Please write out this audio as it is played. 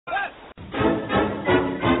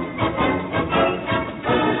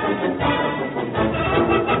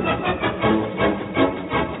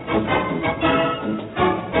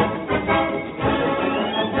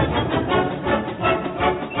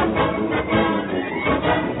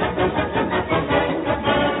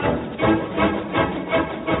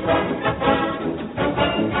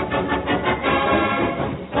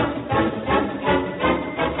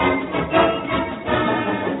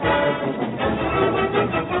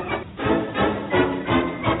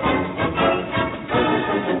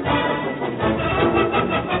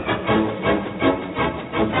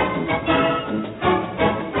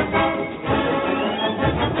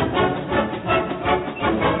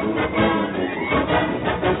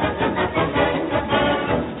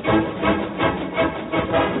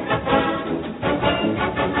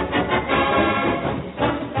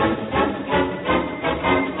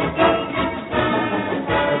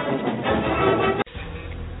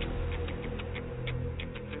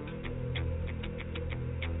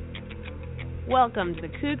Welcome to the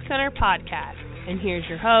CougCenter podcast, and here's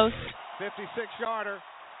your host. 56-yarder.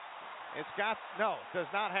 Does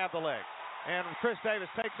not have the leg. And Chris Davis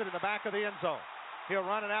takes it in the back of the end zone. He'll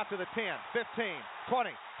run it out to the 10, 15,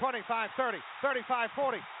 20, 25, 30, 35,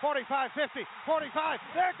 40, 45, 50, 45.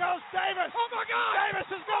 There goes Davis. Oh, my God. Davis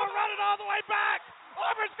is going to run it all the way back.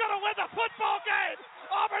 Auburn's going to win the football game.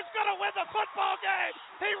 Auburn's going to win the football game.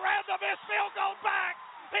 He ran the missed field goal back.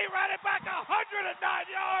 He ran it back 109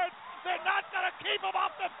 yards. They're not going to keep him off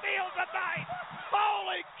the field tonight.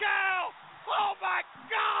 Holy cow. Oh, my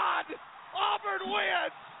God. Auburn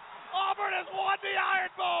wins. Auburn has won the Iron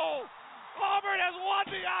Bowl. Auburn has won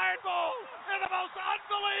the Iron Bowl in the most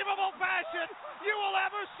unbelievable fashion you will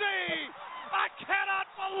ever see. I cannot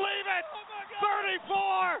believe it.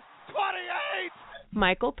 34-28.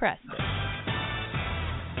 Michael Preston.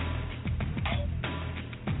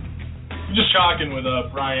 Just talking with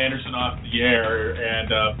Brian Anderson off the air, and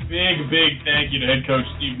big thank you to head coach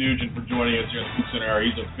Steve Nugent for joining us here at the CougCenter.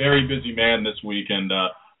 He's a very busy man this week, and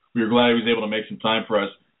we were glad he was able to make some time for us.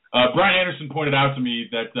 Brian Anderson pointed out to me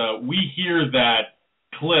that we hear that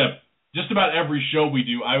clip just about every show we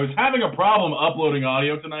do. I was having a problem uploading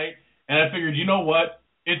audio tonight, and I figured, you know what?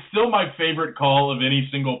 It's still my favorite call of any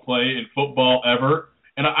single play in football ever,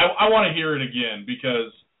 and I want to hear it again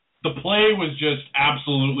because the play was just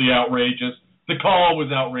absolutely outrageous. The call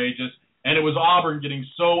was outrageous, and it was Auburn getting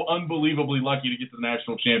so unbelievably lucky to get to the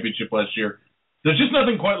national championship last year. There's just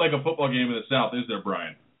nothing quite like a football game in the South, is there,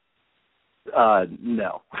 Brian?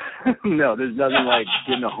 No. No, there's nothing like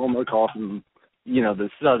getting a homer call from, the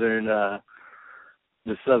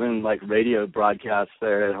southern like radio broadcast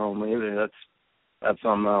there at home either. That's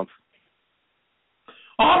something else.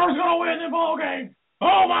 Auburn's gonna win the ball game.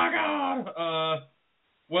 Oh my God.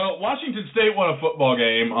 Well, Washington State won a football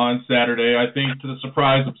game on Saturday, I think to the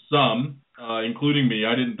surprise of some, including me.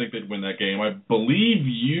 I didn't think they'd win that game. I believe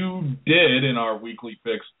you did in our weekly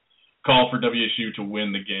picks call for WSU to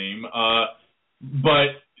win the game.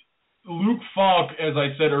 But Luke Falk, as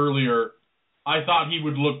I said earlier, I thought he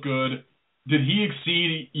would look good. Did he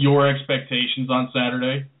exceed your expectations on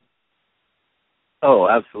Saturday? Oh,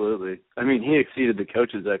 absolutely. I mean, he exceeded the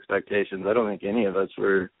coach's expectations. I don't think any of us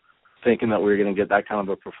were thinking that we were going to get that kind of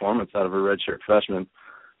a performance out of a redshirt freshman.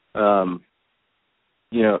 I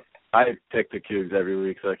pick the Cougs every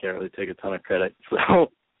week, so I can't really take a ton of credit. So.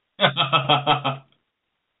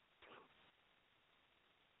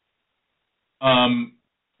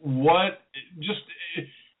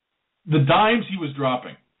 The dimes he was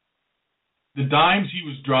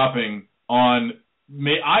dropping on,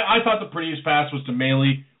 I thought the prettiest pass was to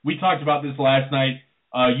Maley. We talked about this last night.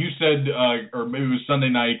 You said, or maybe it was Sunday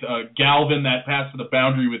night, Galvin, that pass to the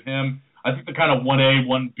boundary with him. I think the kind of 1A,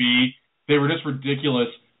 1B, they were just ridiculous.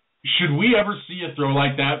 Should we ever see a throw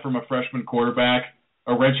like that from a freshman quarterback,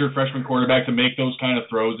 a redshirt freshman quarterback, to make those kind of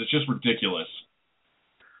throws? It's just ridiculous.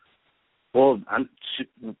 Well,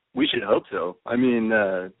 we should hope so. I mean,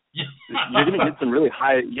 you're going to get some really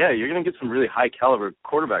high caliber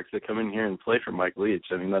quarterbacks that come in here and play for Mike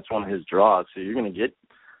Leach. I mean, that's one of his draws. So you're going to get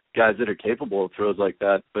guys that are capable of throws like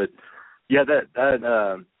that. But yeah,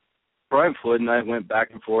 that Brian Floyd and I went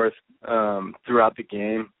back and forth throughout the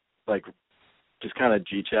game, like just kind of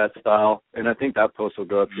G-chat style. And I think that post will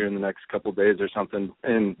go up here in the next couple of days or something.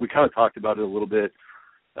 And we kind of talked about it a little bit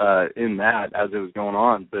in that as it was going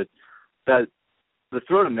on. But that the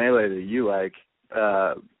throw to Melee that you like,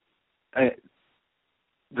 the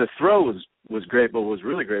throw was great, but what was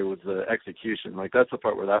really great was the execution. Like, that's the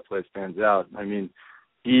part where that play stands out. I mean,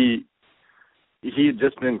 he had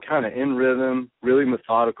just been kind of in rhythm, really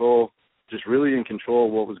methodical, just really in control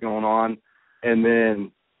of what was going on. And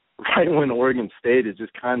then right when Oregon State is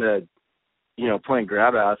just kind of, playing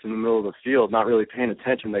grab ass in the middle of the field, not really paying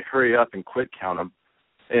attention, they hurry up and quick count him.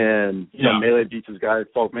 And, Melee beats his guy,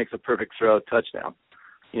 Falk makes a perfect throw, touchdown.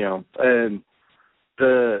 And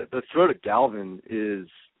the throw to Galvin is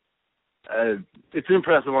it's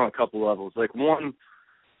impressive on a couple levels. Like, one,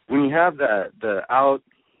 when you have the out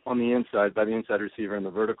on the inside by the inside receiver and the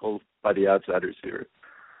vertical by the outside receiver,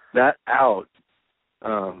 that out,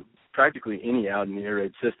 practically any out in the air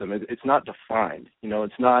raid system, it's not defined.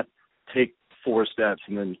 It's not take 4 steps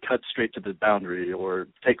and then cut straight to the boundary, or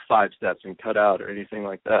take 5 steps and cut out, or anything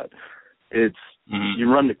like that. It's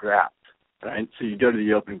you run the grass, right? So you go to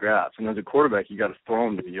the open grass, and as a quarterback, you got to throw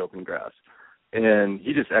him to the open grass, and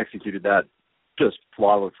he just executed that just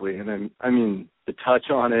flawlessly. And then, I mean, the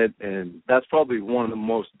touch on it, and that's probably one of the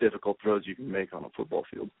most difficult throws you can make on a football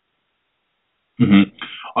field.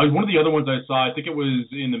 One of the other ones I saw, I think it was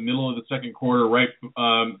in the middle of the second quarter, right?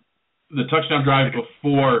 The touchdown drive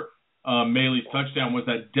before Maley's touchdown was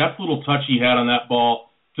that deft little touch he had on that ball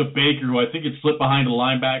to Baker, who I think had slipped behind a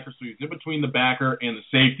linebacker, so he was in between the backer and the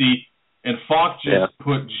safety, and Falk just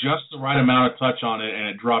put just the right amount of touch on it, and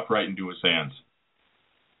it dropped right into his hands.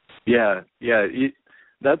 Yeah.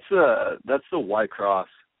 That's the Y cross.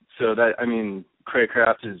 So that, I mean,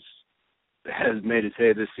 Craycraft has made his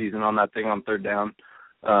hay this season on that thing on third down.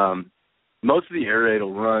 Most of the air raid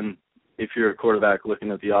will run, if you're a quarterback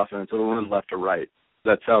looking at the offense, it'll run left or right.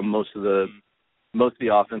 That's how most of the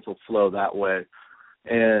offense will flow that way.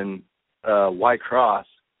 And Y cross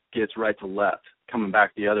gets right to left, coming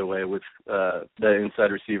back the other way with the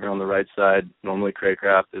inside receiver on the right side, normally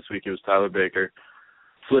Craycraft. This week it was Tyler Baker,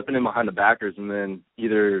 flipping in behind the backers and then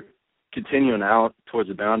either continuing out towards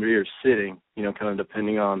the boundary or sitting, kind of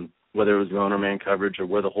depending on whether it was zone or man coverage or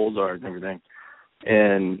where the holes are and everything.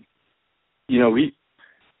 And,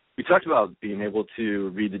 we talked about being able to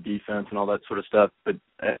read the defense and all that sort of stuff, but,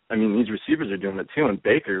 I mean, these receivers are doing it too, and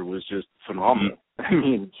Baker was just phenomenal. I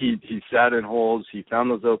mean, he sat in holes, he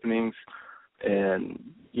found those openings, and,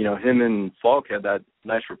 him and Falk had that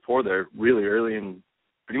nice rapport there really early and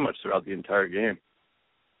pretty much throughout the entire game.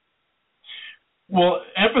 Well,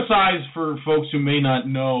 emphasize for folks who may not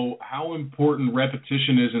know how important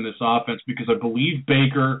repetition is in this offense, because I believe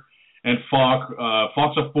Baker and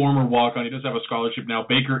Falk's a former walk-on. He does have a scholarship now.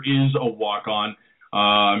 Baker is a walk-on.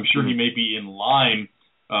 I'm sure he may be in line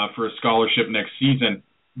for a scholarship next season.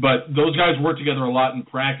 But those guys work together a lot in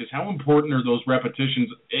practice. How important are those repetitions,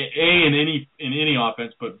 A, in any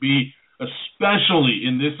offense, but B, especially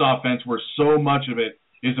in this offense where so much of it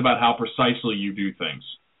is about how precisely you do things?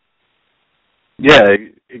 Yeah,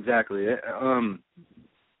 exactly.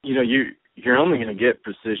 You're only going to get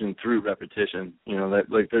precision through repetition.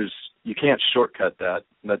 You can't shortcut that.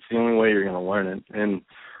 That's the only way you're going to learn it. And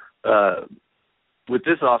with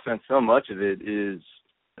this offense, so much of it is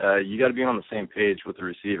you got to be on the same page with the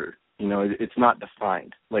receiver. It's not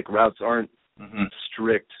defined. Like, routes aren't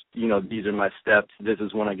strict. These are my steps. This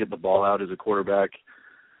is when I get the ball out as a quarterback.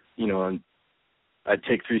 And I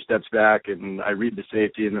take 3 steps back and I read the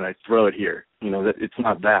safety and then I throw it here. It's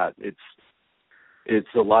not that. It's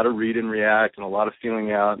a lot of read and react and a lot of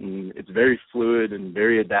feeling out, and it's very fluid and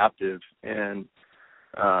very adaptive. And,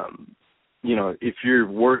 if you're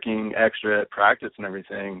working extra at practice and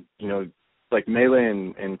everything, like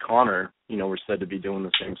Maley and Connor, were said to be doing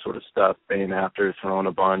the same sort of stuff, baying after, throwing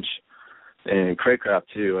a bunch, and Craycraft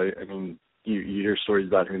too. I mean, you hear stories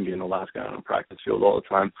about him being the last guy on the practice field all the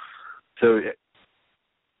time. So,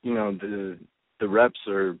 the reps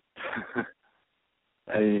are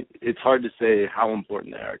it's hard to say how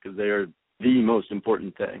important they are because they are the most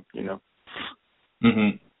important thing,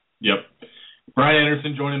 Yep. Brian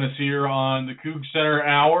Anderson joining us here on the CougCenter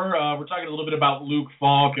Hour. We're talking a little bit about Luke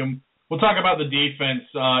Falk, and we'll talk about the defense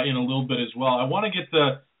in a little bit as well. I want to get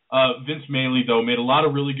to Vince Maley, though. Made a lot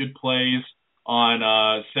of really good plays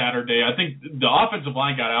on Saturday. I think the offensive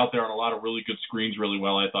line got out there on a lot of really good screens really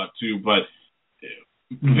well, I thought, too. But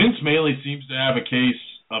Vince Maley seems to have a case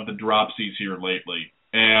of the dropsies here lately.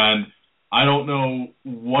 And I don't know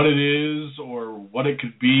what it is or what it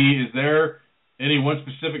could be. Is there any one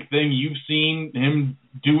specific thing you've seen him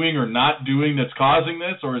doing or not doing that's causing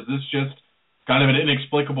this? Or is this just kind of an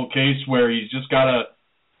inexplicable case where he's just got to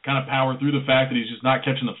kind of power through the fact that he's just not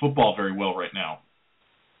catching the football very well right now?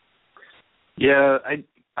 Yeah,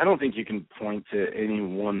 I don't think you can point to any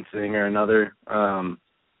one thing or another.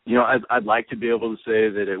 I'd like to be able to say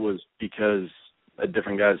that it was because a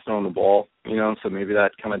different guy's throwing the ball, so maybe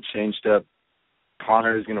that kind of changed up.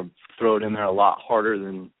 Connor is going to throw it in there a lot harder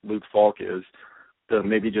than Luke Falk is. So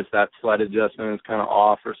maybe just that slight adjustment is kind of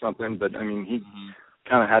off or something. But, I mean, he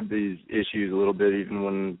kind of had these issues a little bit even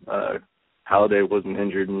when Halliday wasn't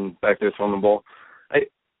injured and back there throwing the ball. I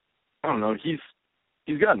don't know.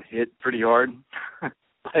 He's gotten hit pretty hard.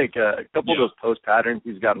 A couple of those post patterns,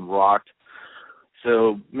 he's gotten rocked.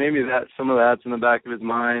 So maybe some of that's in the back of his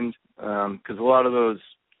mind, because a lot of those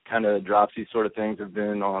kind of dropsy sort of things have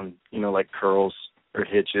been on, like curls or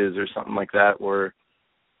hitches or something like that, where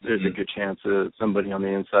there's a good chance of somebody on the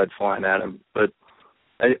inside flying at him. But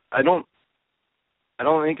I don't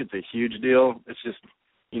think it's a huge deal. It's just,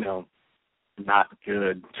 not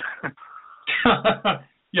good.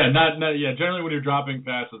 Generally when you're dropping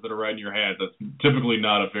passes that are right in your hands, that's typically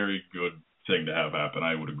not a very good thing to have happen.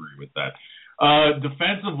 I would agree with that.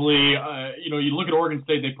 Defensively, you look at Oregon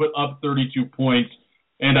State, they put up 32 points,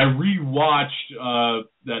 and I rewatched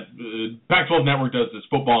that Pac-12 Network does this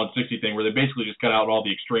football in 60 thing where they basically just cut out all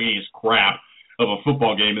the extraneous crap of a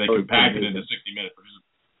football game and they compact it into 60 minutes.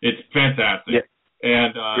 It's fantastic. Yeah.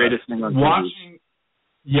 And greatest thing on watching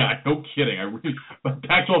Yeah, no kidding.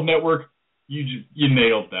 Pac-12 Network, you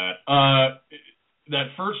nailed that. That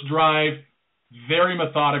first drive, very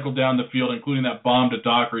methodical down the field, including that bomb to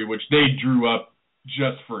Dockery, which they drew up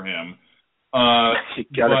just for him. But on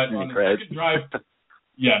the second drive,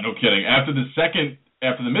 yeah, no kidding. After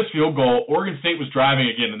the missed field goal, Oregon State was driving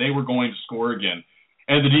again, and they were going to score again.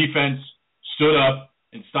 And the defense stood up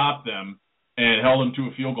and stopped them and held them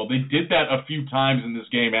to a field goal. They did that a few times in this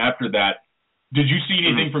game after that. Did you see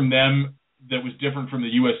anything from them that was different from the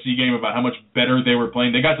USC game about how much better they were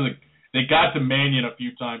playing? They got to Mannion a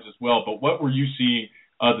few times as well, but what were you seeing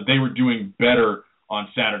that they were doing better on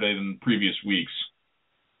Saturday than previous weeks?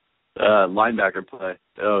 Linebacker play.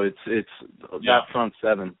 Oh, it's that front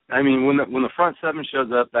seven. I mean, when the front seven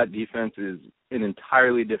shows up, that defense is an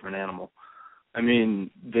entirely different animal. I mean,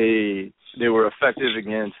 they were effective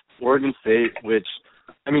against Oregon State, which,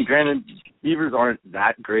 I mean, granted, Beavers aren't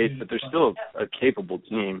that great, but they're still a capable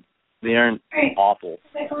team. They aren't awful,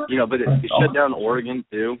 but it shut down Oregon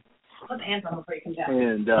too. Put the hands on before you come down.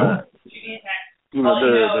 And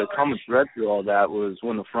the common thread through all that was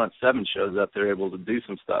when the front seven shows up, they're able to do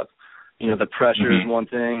some stuff. The pressure is one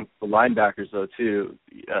thing. The linebackers, though, too,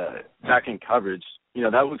 back in coverage.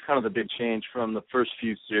 That was kind of the big change from the first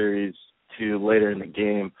few series to later in the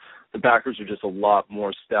game. The backers are just a lot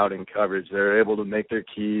more stout in coverage. They're able to make their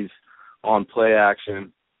keys on play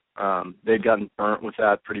action. They'd gotten burnt with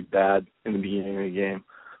that pretty bad in the beginning of the game.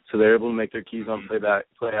 So they're able to make their keys on play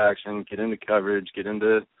action, get into coverage, get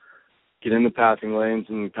into passing lanes,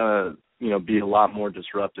 and kind of, be a lot more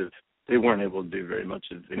disruptive. They weren't able to do very much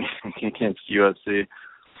of anything against USC.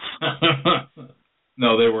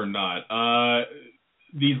 No, they were not.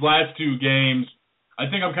 These last two games, I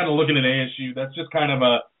think I'm kind of looking at ASU. That's just kind of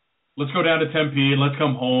let's go down to Tempe and let's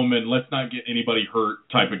come home and let's not get anybody hurt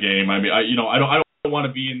type of game. I mean, I don't want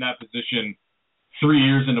to be in that position 3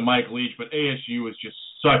 years into Mike Leach, but ASU is just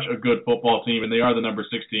such a good football team, and they are the number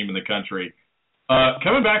 6 team in the country.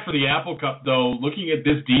 Coming back for the Apple Cup, though, looking at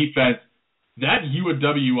this defense, that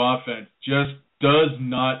UW offense just does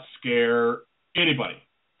not scare anybody.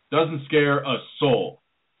 Doesn't scare a soul.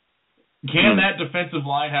 Can that defensive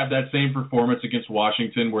line have that same performance against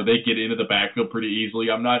Washington where they get into the backfield pretty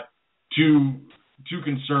easily? I'm not too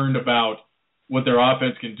concerned about what their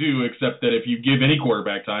offense can do, except that if you give any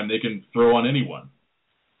quarterback time, they can throw on anyone.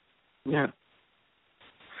 Yeah.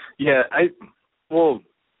 Yeah,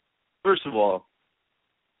 first of all,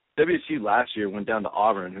 WSU last year went down to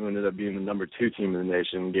Auburn, who ended up being the number 2 team in the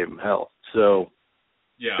nation, and gave them hell. So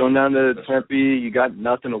going down to Tempe, you got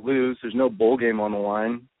nothing to lose. There's no bowl game on the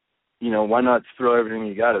line. Why not throw everything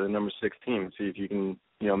you got at the number 6 team and see if you can,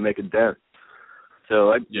 make a dent.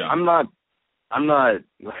 So I'm not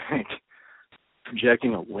like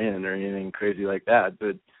projecting a win or anything crazy like that,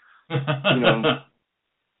 but ASU,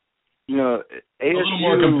 a little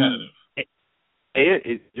more competitive.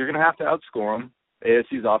 You're going to have to outscore them.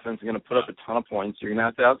 ASU's offense is going to put up a ton of points. You're going to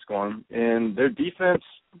have to outscore them. And their defense,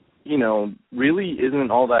 really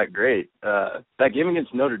isn't all that great. That game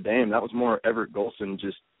against Notre Dame, that was more Everett Golson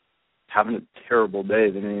just having a terrible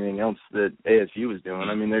day than anything else that ASU was doing.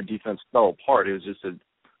 I mean, their defense fell apart. It was just a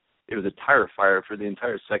tire fire for the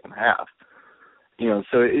entire second half.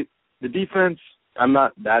 So the defense, I'm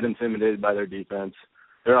not that intimidated by their defense.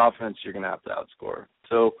 Their offense, you're going to have to outscore.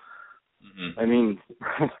 So, I mean,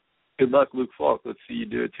 good luck, Luke Falk. Let's see you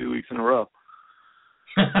do it 2 weeks in a row.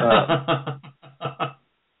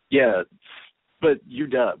 Yeah, but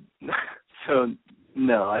UW. So,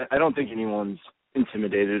 no, I don't think anyone's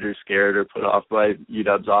intimidated or scared or put off by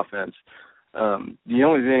UW's offense. The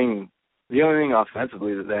only thing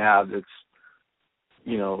offensively that they have that's,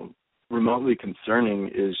 remotely concerning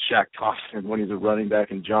is Shaq Thompson when he's a running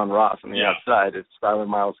back and John Ross on the outside if Skylar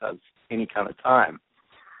Miles has any kind of time.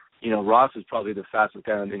 Ross is probably the fastest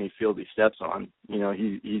guy on any field he steps on.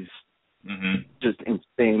 He's just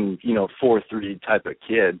insane, 4.3 type of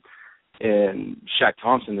kid. And Shaq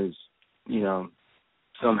Thompson is,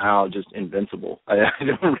 somehow just invincible. I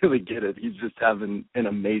don't really get it. He's just having an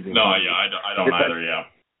amazing No, season. I don't either, yeah.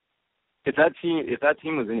 If that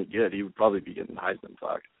team was any good, he would probably be getting Heisman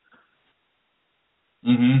talk.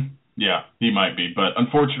 Yeah, he might be. But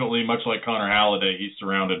unfortunately, much like Connor Halliday, he's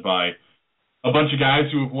surrounded by a bunch of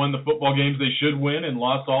guys who have won the football games they should win and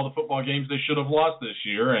lost all the football games they should have lost this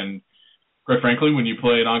year. And quite frankly, when you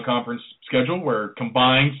play a non-conference schedule where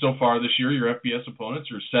combined so far this year, your FBS opponents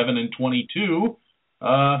are 7-22,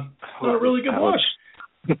 not a really good look.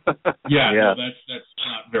 No, that's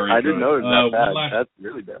not very good. I didn't know it was that bad. That's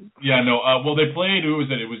really bad. Yeah, no. Well, they played, who was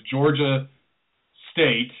it? It was Georgia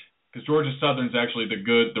State, because Georgia Southern's actually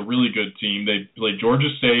the really good team. They played Georgia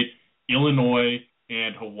State, Illinois,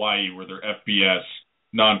 and Hawaii were their FBS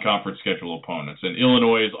non-conference schedule opponents. And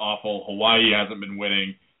Illinois is awful. Hawaii hasn't been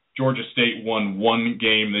winning. Georgia State won one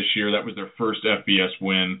game this year. That was their first FBS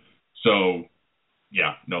win. So,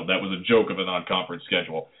 yeah, no, that was a joke of a non-conference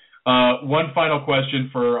schedule. One final question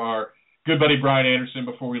for our good buddy Brian Anderson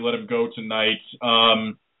before we let him go tonight.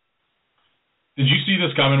 Did you see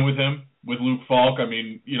this coming with him, with Luke Falk? I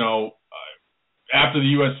mean, after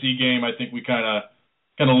the USC game, I think we kind of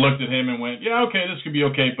looked at him and went, yeah, okay, this could be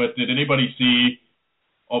okay. But did anybody see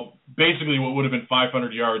basically what would have been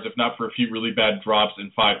 500 yards, if not for a few really bad drops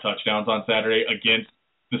and 5 touchdowns on Saturday against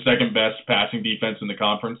the second-best passing defense in the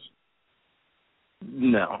conference?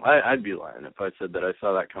 No, I'd be lying if I said that I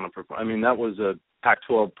saw that kind of performance. I mean, that was a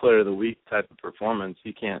Pac-12 Player of the Week type of performance.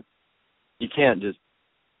 You can't just,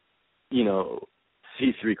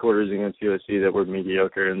 see 3 quarters against USC that were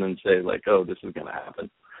mediocre and then say like, oh, this is going to happen.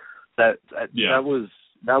 That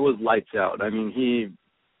was lights out. I mean,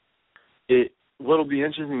 what'll be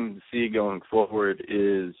interesting to see going forward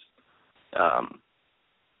is,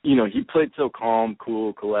 he played so calm,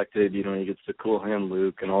 cool, collected. He gets the Cool Hand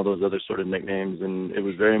Luke and all those other sort of nicknames, and it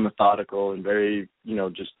was very methodical and very,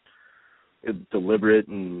 just deliberate.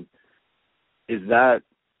 And is that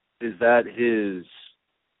his,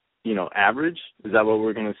 average? Is that what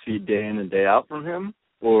we're going to see day in and day out from him,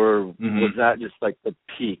 or was that just like the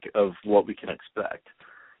peak of what we can expect?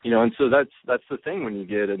 And so that's the thing when you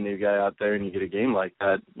get a new guy out there and you get a game like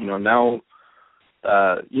that. Now,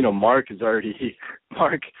 Mark's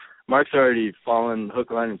already fallen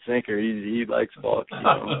hook, line, and sinker. He likes Falk,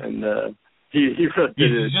 and he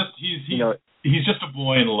he's just a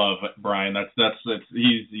boy in love, Brian.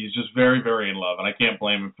 He's just very, very in love, and I can't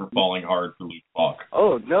blame him for falling hard for Luke Falk.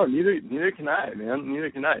 Oh no, neither can I, man.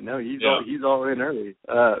 Neither can I. No, he's all in early.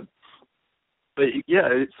 But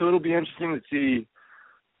yeah, so it'll be interesting to see.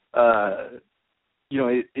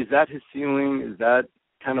 Is that his ceiling? Is that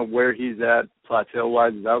kind of where he's at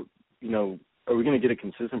plateau-wise? Is that, are we going to get a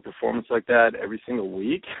consistent performance like that every single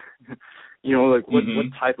week? What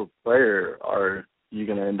type of player are you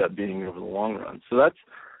going to end up being over the long run? So that's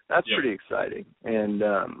pretty exciting. And,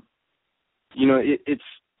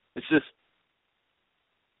 it's just,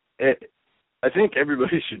 I think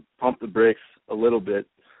everybody should pump the brakes a little bit.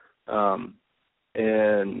 And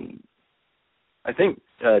I think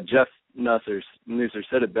Jeff Nusser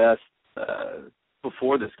said it best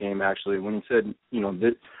before this game, actually, when he said,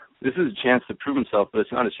 this is a chance to prove himself, but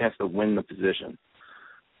it's not a chance to win the position.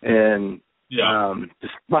 And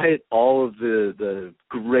despite all of the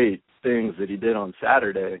great things that he did on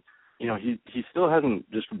Saturday, he still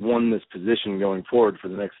hasn't just won this position going forward for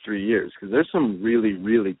the next 3 years, because there's some really,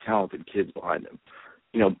 really talented kids behind him.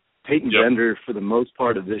 Peyton Bender, for the most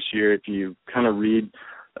part of this year, if you kind of read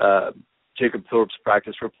Jacob Thorpe's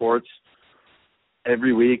practice reports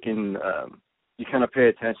every week and you kind of pay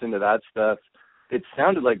attention to that stuff, it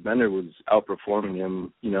sounded like Bender was outperforming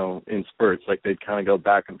him, in spurts. Like they'd kind of go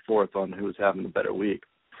back and forth on who was having the better week.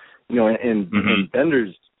 And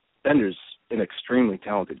Bender's an extremely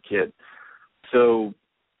talented kid. So,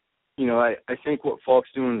 I think what Falk's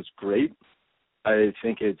doing is great. I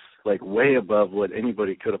think it's like way above what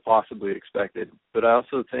anybody could have possibly expected. But I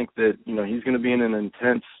also think that, he's going to be in an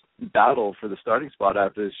intense battle for the starting spot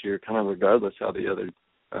after this year, kind of regardless how the other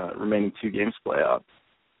remaining 2 games play out.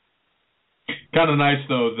 Kind of nice,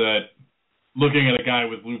 though, that looking at a guy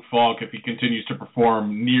with Luke Falk, if he continues to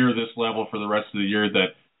perform near this level for the rest of the year,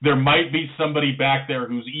 that there might be somebody back there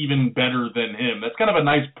who's even better than him. That's kind of a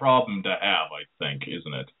nice problem to have, I think,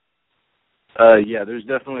 isn't it? Yeah, there's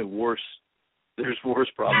definitely worse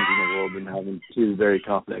problems in the world than having 2 very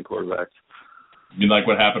confident quarterbacks. You mean like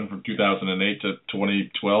what happened from 2008 to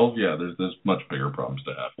 2012? Yeah, there's much bigger problems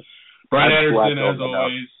to have. Brian Anderson, as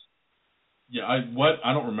always. Yeah,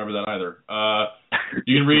 I don't remember that either.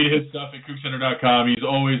 You can read his stuff at CougCenter.com. He's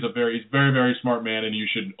very, very smart man, and you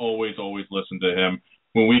should always listen to him.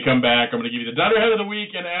 When we come back, I'm going to give you the Dunderhead of the Week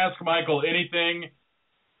and ask Michael anything.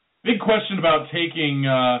 Big question about taking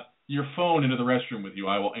your phone into the restroom with you.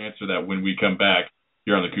 I will answer that when we come back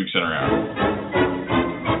here on the CougCenter Hour.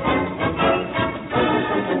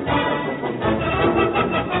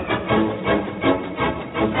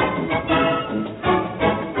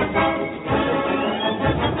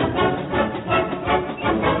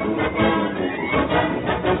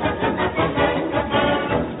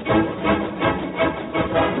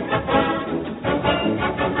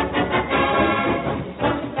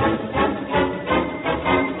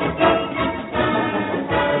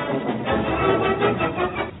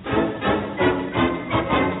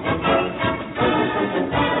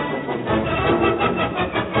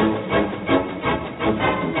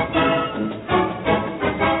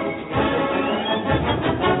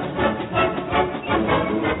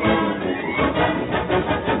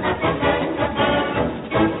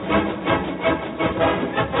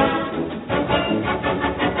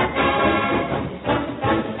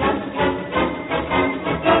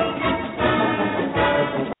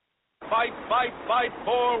 fight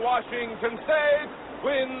for Washington State.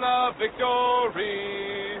 Win the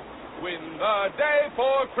victory. Win the day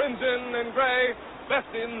for Crimson and Gray. Best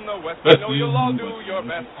in the West, I know you'll all do your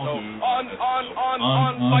best. So on,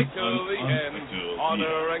 fight till the end.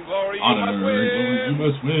 Honor and glory, you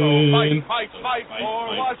must win. So fight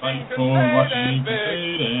for Washington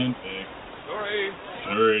State and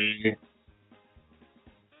victory.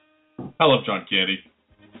 I love John Candy.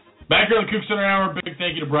 Back here on the CougCenter Hour, big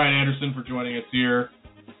thank you to Brian Anderson for joining us here.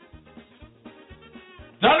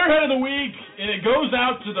 Thunderhead of the Week, and it goes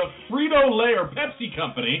out to the Frito-Lay or Pepsi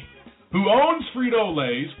Company, who owns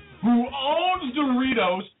Frito-Lays, who owns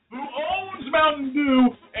Doritos, who owns Mountain Dew,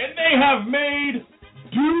 and they have made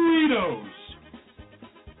Doritos.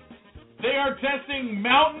 They are testing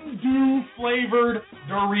Mountain Dew flavored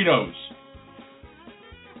Doritos.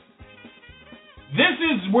 This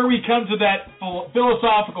is where we come to that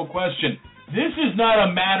philosophical question. This is not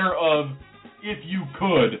a matter of if you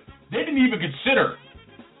could. They didn't even consider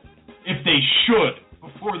if they should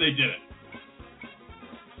before they did it.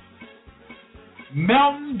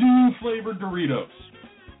 Mountain Dew flavored Doritos.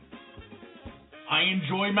 I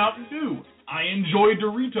enjoy Mountain Dew. I enjoy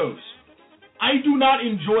Doritos. I do not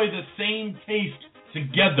enjoy the same taste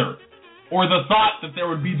together, or the thought that there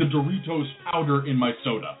would be the Doritos powder in my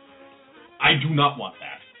soda. I do not want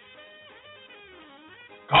that.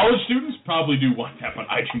 College students probably do want that, but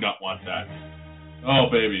I do not want that. Oh,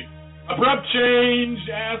 baby. Abrupt change,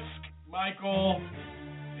 ask Michael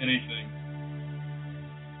anything.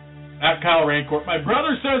 At Kyle Rancourt, my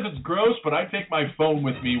brother says it's gross, but I take my phone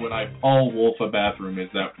with me when I Paul Wolf a bathroom. Is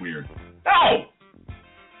that weird? No!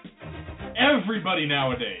 Everybody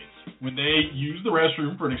nowadays, when they use the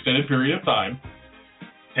restroom for an extended period of time,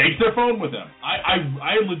 takes their phone with them.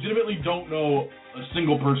 I legitimately don't know a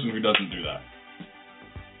single person who doesn't do that.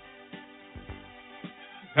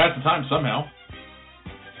 Pass the time somehow.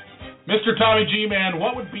 Mr. Tommy G, man,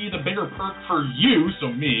 what would be the bigger perk for you, so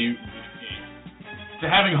me, to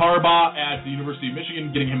having Harbaugh at the University of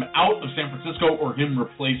Michigan, getting him out of San Francisco, or him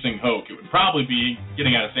replacing Hoke? It would probably be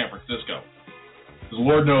getting out of San Francisco. Because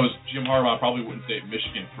Lord knows Jim Harbaugh probably wouldn't stay at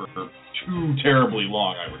Michigan for too terribly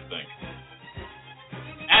long, I would think.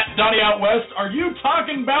 At Donnie Out West, are you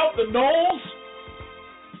talking about the Knowles?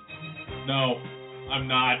 No, I'm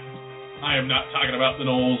not. I am not talking about the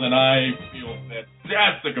Knowles, and I feel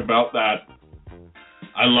fantastic about that.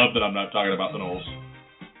 I love that I'm not talking about the Knowles.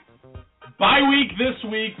 Bye week this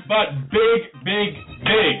week, but big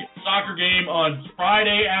soccer game on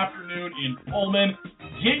Friday afternoon in Pullman.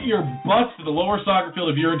 Get your butts to the lower soccer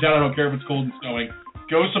field if you're in town. I don't care if it's cold and snowing.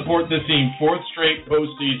 Go support this team. 4th straight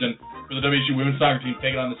postseason for the WSU women's soccer team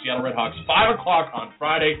taking on the Seattle Redhawks. 5 o'clock on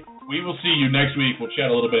Friday. We will see you next week. We'll chat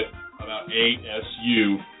a little bit about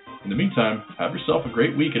ASU. In the meantime, have yourself a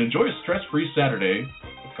great week and enjoy a stress-free Saturday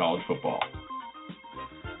of college football.